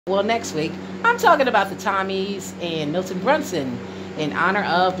Well, next week, I'm talking about the Tommies and Milton Brunson. In honor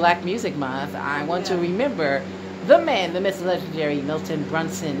of Black Music Month, I want to remember the man, the myth, the legendary Milton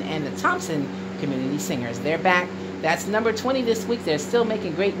Brunson and the Thompson Community Singers. They're back. That's number 20 this week. They're still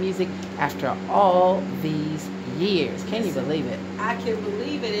making great music after all these years. Can you believe it? I can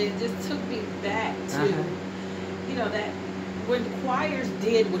believe it. It just took me back to, you know, that when choirs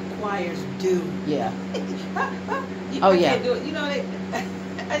did what choirs do. Yeah. Oh, yeah. Can't do it. You know,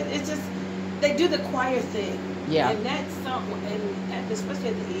 it's just, they do the choir thing. Yeah. And that's something, and especially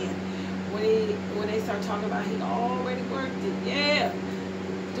at the end, when they start talking about he already worked it, yeah,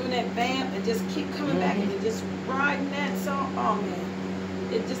 doing that vamp and just keep coming back and just riding that song. Oh man,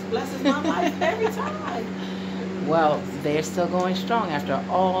 it just blesses my life every time. Well, they're still going strong after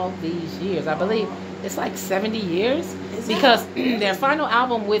all these years. I believe it's like 70 years because their final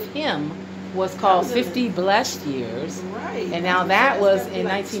album with him was called 50 Blessed Years. Right. And now that was in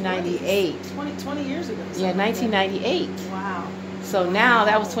 1998. 20 years ago. Yeah, 1998. Wow. So now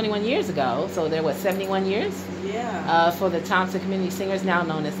that was 21 years ago. So they're, what, 71 years? Yeah. For the Thompson Community Singers, now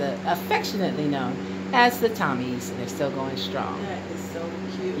known as, affectionately known as the Tommies. And they're still going strong. That is so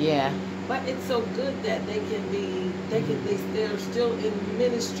cute. Yeah. But it's so good that they can be, they're still in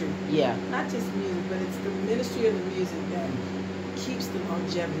ministry. Yeah. Not just music, but it's the ministry of the music that keeps the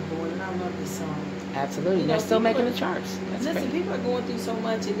longevity going, and I love this song. Absolutely. They're still making the charts. Listen, people are going through so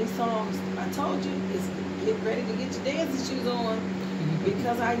much in these songs. I told you, is get ready to get your dancing shoes on,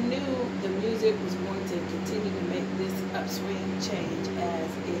 because I knew the music was going to continue to make this upswing change as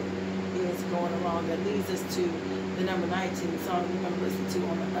it is going along. That leads us to the number 19 song we're going to listen to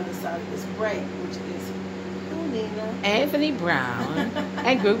on the other side of this break, which is Nina? Anthony Brown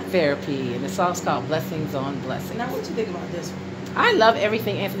and Group Therapy, and the song's called Blessings on Blessings. Now, what you think about this one? I love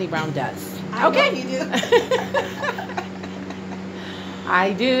everything Anthony Brown does. I okay. know you do.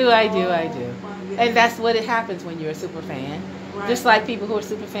 I do. And that's what it happens when you're a super fan. Right. Just like people who are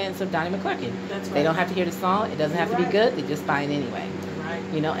super fans of Donnie McClurkin. That's right. They don't have to hear the song. It doesn't have to be good. They just buy it anyway. Right.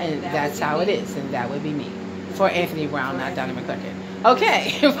 You know, and that's how it is. And that would be me. For Anthony Brown, not Donnie McClurkin.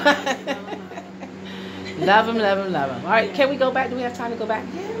 Okay. Love him. All right, can we go back? Do we have time to go back?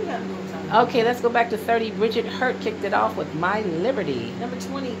 Yeah, we got a little time. Okay, let's go back to 30. Bridget Hurt kicked it off with My Liberty. Number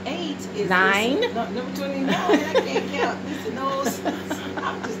 28 is 9. Number 29. I can't count. Listen, those.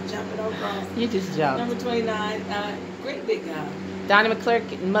 I'm just jumping across. You just jumped. Number 29. Great Big Guy. Donnie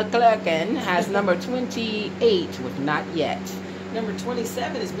McClurkin has number 28 with Not Yet. Number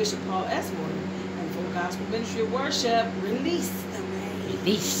 27 is Bishop Paul Esmond and Full Gospel Ministry of Worship. Release the Rain.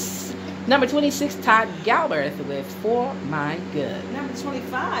 Release. Number 26, Todd Galbraith with For My Good. Number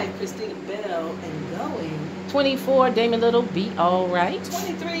 25, Christina Bell and Going. 24, Damon Little, Be All Right.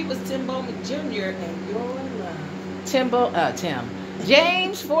 23 was Tim Bowman Jr. and Your Love. Tim.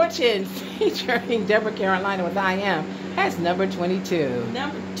 James Fortune featuring Deborah Carolina with I Am has number 22.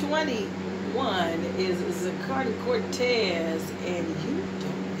 Number 21 is Zacardi Cortez and You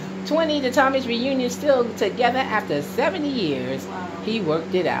Don't Know. 20, the Tommies reunion still together after 70 years. Wow. He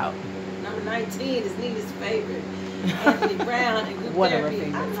worked it out. Number 19 is Nina's favorite, Anthony Brown and Group One of her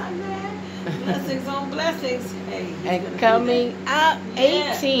Therapy. favorites. I'm not mad. Blessings on blessings. Hey, And coming up,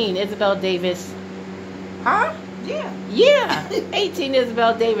 18, Isabel Davis. Huh? Yeah. Yeah. 18,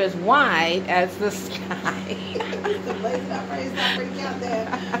 Isabel Davis, Wide as the Sky. The blazing up, praise not break out there.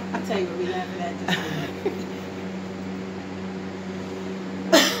 I'll tell you what we laughing at.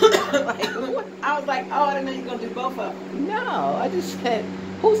 Like, I was like, oh, I didn't know you were going to do both of them. No, I just said,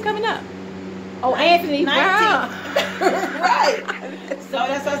 who's coming up? Oh, Anthony Brown. Right. So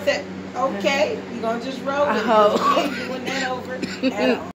that's what I said. Okay, you're going to just roll with it. You ain't doing that over at all.